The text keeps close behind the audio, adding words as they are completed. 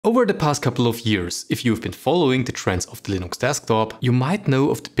Over the past couple of years, if you've been following the trends of the Linux desktop, you might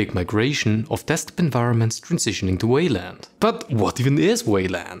know of the big migration of desktop environments transitioning to Wayland. But what even is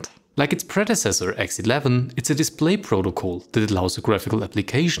Wayland? Like its predecessor X11, it's a display protocol that allows a graphical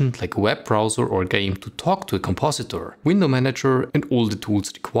application like a web browser or game to talk to a compositor, window manager and all the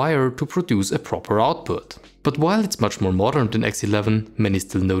tools required to produce a proper output. But while it's much more modern than X11, many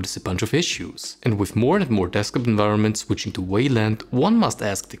still notice a bunch of issues. And with more and more desktop environments switching to Wayland, one must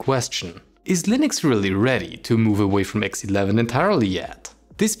ask the question: is Linux really ready to move away from X11 entirely yet?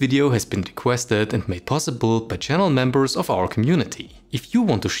 This video has been requested and made possible by channel members of our community. If you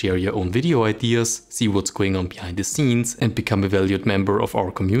want to share your own video ideas, see what's going on behind the scenes and become a valued member of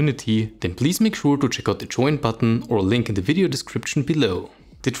our community, then please make sure to check out the join button or link in the video description below.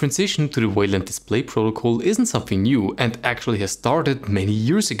 The transition to the Wayland display protocol isn't something new and actually has started many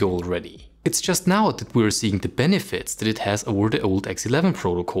years ago already. It's just now that we're seeing the benefits that it has over the old X11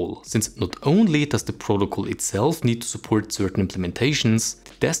 protocol, since not only does the protocol itself need to support certain implementations,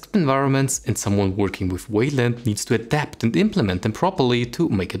 the desktop environments and someone working with Wayland needs to adapt and implement them properly to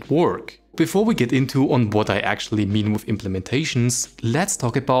make it work. Before we get into on what I actually mean with implementations, let's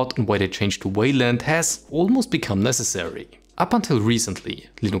talk about why the change to Wayland has almost become necessary. Up until recently,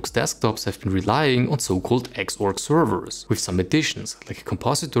 Linux desktops have been relying on so-called xorg servers, with some additions like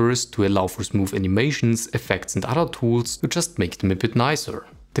compositors to allow for smooth animations, effects and other tools to just make them a bit nicer.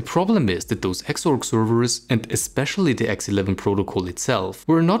 The problem is that those xorg servers, and especially the X11 protocol itself,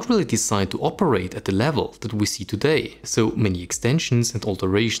 were not really designed to operate at the level that we see today, so many extensions and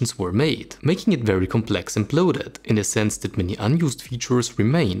alterations were made, making it very complex and bloated, in a sense that many unused features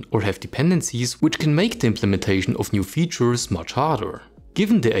remain or have dependencies which can make the implementation of new features much harder.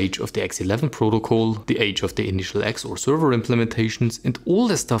 Given the age of the X11 protocol, the age of the initial xorg server implementations and all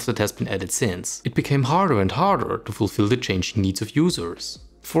the stuff that has been added since, it became harder and harder to fulfill the changing needs of users.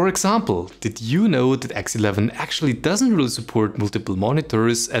 For example, did you know that X11 actually doesn't really support multiple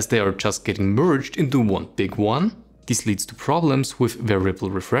monitors as they are just getting merged into one big one? This leads to problems with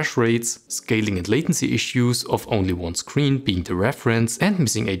variable refresh rates, scaling and latency issues of only one screen being the reference, and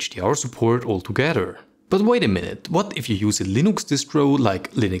missing HDR support altogether. But wait a minute, what if you use a Linux distro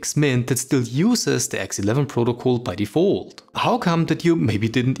like Linux Mint that still uses the X11 protocol by default? How come that you maybe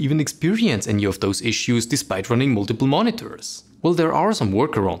didn't even experience any of those issues despite running multiple monitors? Well, there are some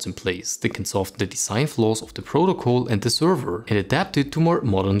workarounds in place that can soften the design flaws of the protocol and the server and adapt it to more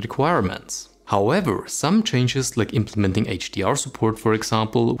modern requirements. However, some changes like implementing HDR support, for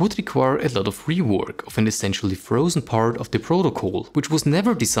example, would require a lot of rework of an essentially frozen part of the protocol, which was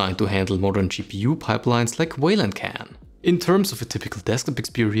never designed to handle modern GPU pipelines like Wayland can. In terms of a typical desktop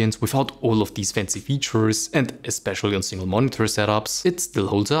experience without all of these fancy features, and especially on single monitor setups, it still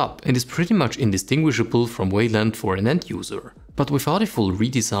holds up and is pretty much indistinguishable from Wayland for an end user. But without a full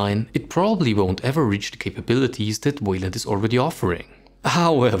redesign, it probably won't ever reach the capabilities that Wayland is already offering.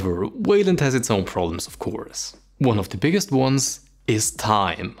 However, Wayland has its own problems, of course. One of the biggest ones is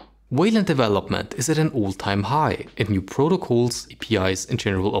time. Wayland development is at an all-time high, and new protocols, APIs and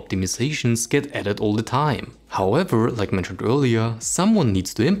general optimizations get added all the time. However, like mentioned earlier, someone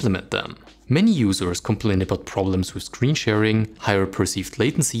needs to implement them. Many users complain about problems with screen sharing, higher perceived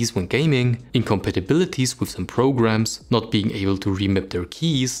latencies when gaming, incompatibilities with some programs, not being able to remap their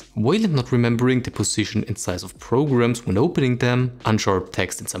keys, Wayland not remembering the position and size of programs when opening them, unsharp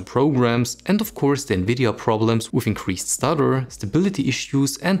text in some programs, and of course the nvidia problems with increased stutter, stability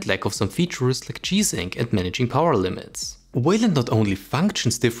issues and lack of some features like G-Sync and managing power limits. Wayland not only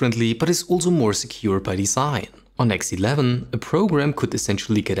functions differently, but is also more secure by design. On X11, a program could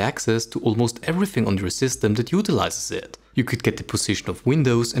essentially get access to almost everything on your system that utilizes it. You could get the position of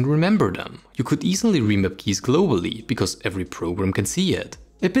windows and remember them. You could easily remap keys globally, because every program can see it.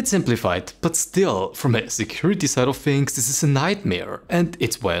 A bit simplified, but still, from a security side of things, this is a nightmare. And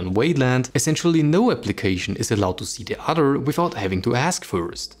it's why on Wayland, essentially no application is allowed to see the other without having to ask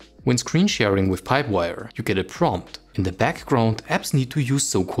first. When screen sharing with Pipewire, you get a prompt. In the background, apps need to use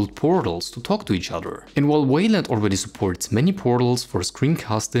so-called portals to talk to each other. And while Wayland already supports many portals for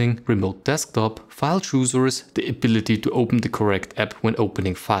screencasting, remote desktop, file choosers, the ability to open the correct app when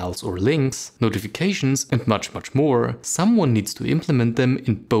opening files or links, notifications and much more, someone needs to implement them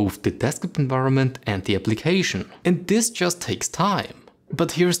in both the desktop environment and the application. And this just takes time.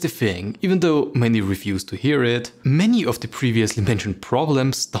 But here's the thing, even though many refuse to hear it, many of the previously mentioned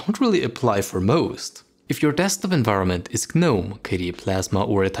problems don't really apply for most. If your desktop environment is GNOME, KDE Plasma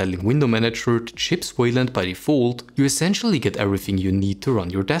or a tiling window manager that ships Wayland by default, you essentially get everything you need to run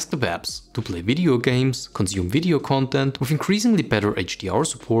your desktop apps, to play video games, consume video content. With increasingly better HDR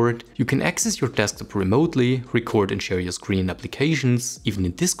support, you can access your desktop remotely, record and share your screen in applications, even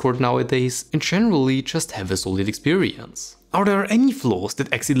in Discord nowadays, and generally just have a solid experience. Are there any flaws that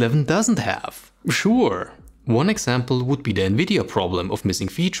X11 doesn't have? Sure. One example would be the nvidia problem of missing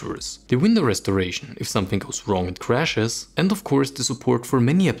features, the window restoration if something goes wrong and crashes, and of course the support for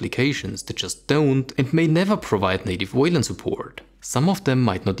many applications that just don't and may never provide native Wayland support. Some of them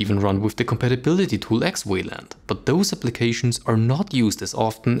might not even run with the compatibility tool xWayland, but those applications are not used as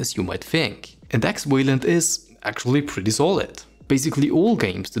often as you might think. And xWayland is actually pretty solid. Basically all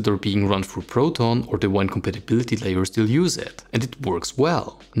games that are being run through Proton or the Wine compatibility layer still use it, and it works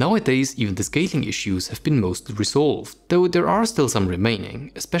well. Nowadays even the scaling issues have been mostly resolved, though there are still some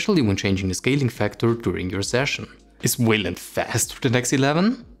remaining, especially when changing the scaling factor during your session. Is Wayland faster than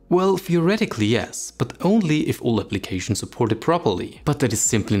X11? Well, theoretically yes, but only if all applications support it properly. But that is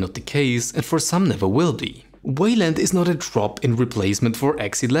simply not the case, and for some never will be. Wayland is not a drop-in replacement for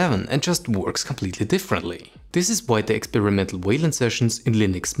X11 and just works completely differently. This is why the experimental Wayland sessions in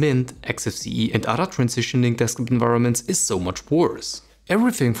Linux Mint, XFCE and other transitioning desktop environments is so much worse.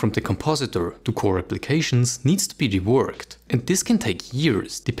 Everything from the compositor to core applications needs to be reworked, and this can take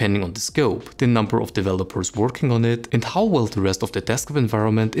years depending on the scope, the number of developers working on it, and how well the rest of the desktop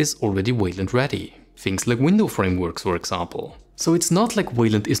environment is already Wayland ready. Things like window frameworks, for example. So it's not like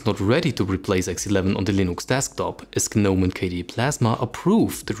Wayland is not ready to replace X11 on the Linux desktop, as GNOME and KDE Plasma are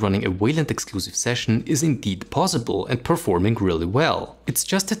proof that running a Wayland exclusive session is indeed possible and performing really well. It's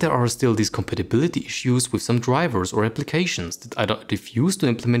just that there are still these compatibility issues with some drivers or applications that either refuse to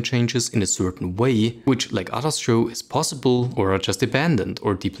implement changes in a certain way, which like others show is possible, or are just abandoned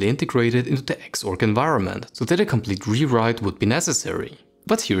or deeply integrated into the xorg environment, so that a complete rewrite would be necessary.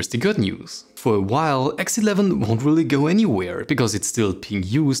 But here's the good news. For a while, X11 won't really go anywhere, because it's still being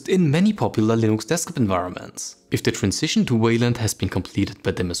used in many popular Linux desktop environments. If the transition to Wayland has been completed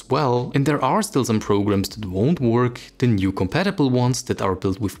by them as well, and there are still some programs that won't work, the new compatible ones that are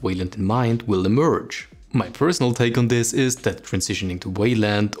built with Wayland in mind will emerge. My personal take on this is that transitioning to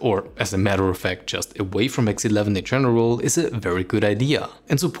Wayland, or as a matter of fact just away from X11 in general, is a very good idea.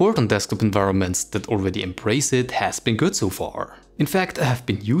 And support on desktop environments that already embrace it has been good so far. In fact, I have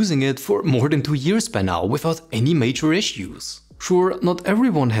been using it for more than 2 years by now without any major issues. Sure, not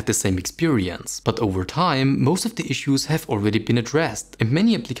everyone had the same experience, but over time most of the issues have already been addressed and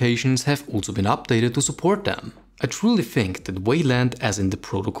many applications have also been updated to support them. I truly think that Wayland, as in the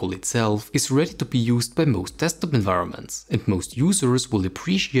protocol itself, is ready to be used by most desktop environments, and most users will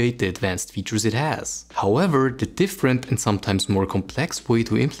appreciate the advanced features it has. However, the different and sometimes more complex way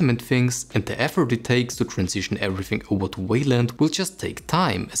to implement things and the effort it takes to transition everything over to Wayland will just take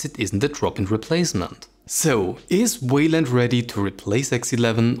time, as it isn't a drop-in replacement. So, is Wayland ready to replace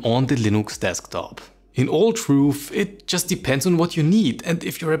X11 on the Linux desktop? In all truth, it just depends on what you need and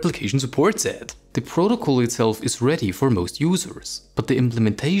if your application supports it. The protocol itself is ready for most users, but the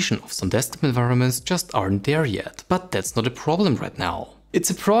implementation of some desktop environments just aren't there yet. But that's not a problem right now. It's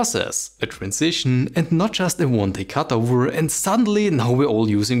a process, a transition, and not just a one-day cutover and suddenly now we're all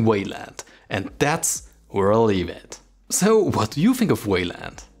using Wayland. And that's where I'll leave it. So what do you think of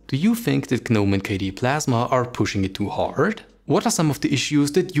Wayland? Do you think that GNOME and KDE Plasma are pushing it too hard? What are some of the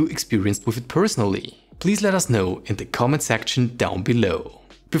issues that you experienced with it personally? Please let us know in the comment section down below.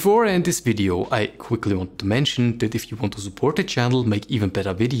 Before I end this video, I quickly want to mention that if you want to support the channel, make even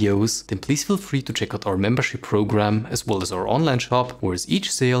better videos, then please feel free to check out our membership program as well as our online shop, whereas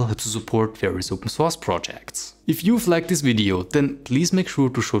each sale helps to support various open source projects. If you've liked this video, then please make sure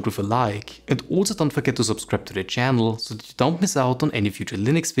to show it with a like, and also don't forget to subscribe to the channel so that you don't miss out on any future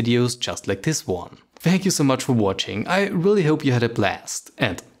Linux videos just like this one. Thank you so much for watching, I really hope you had a blast,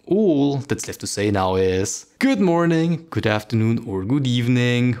 and all that's left to say now is good morning, good afternoon or good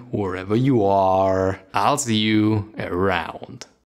evening, wherever you are. I'll see you around.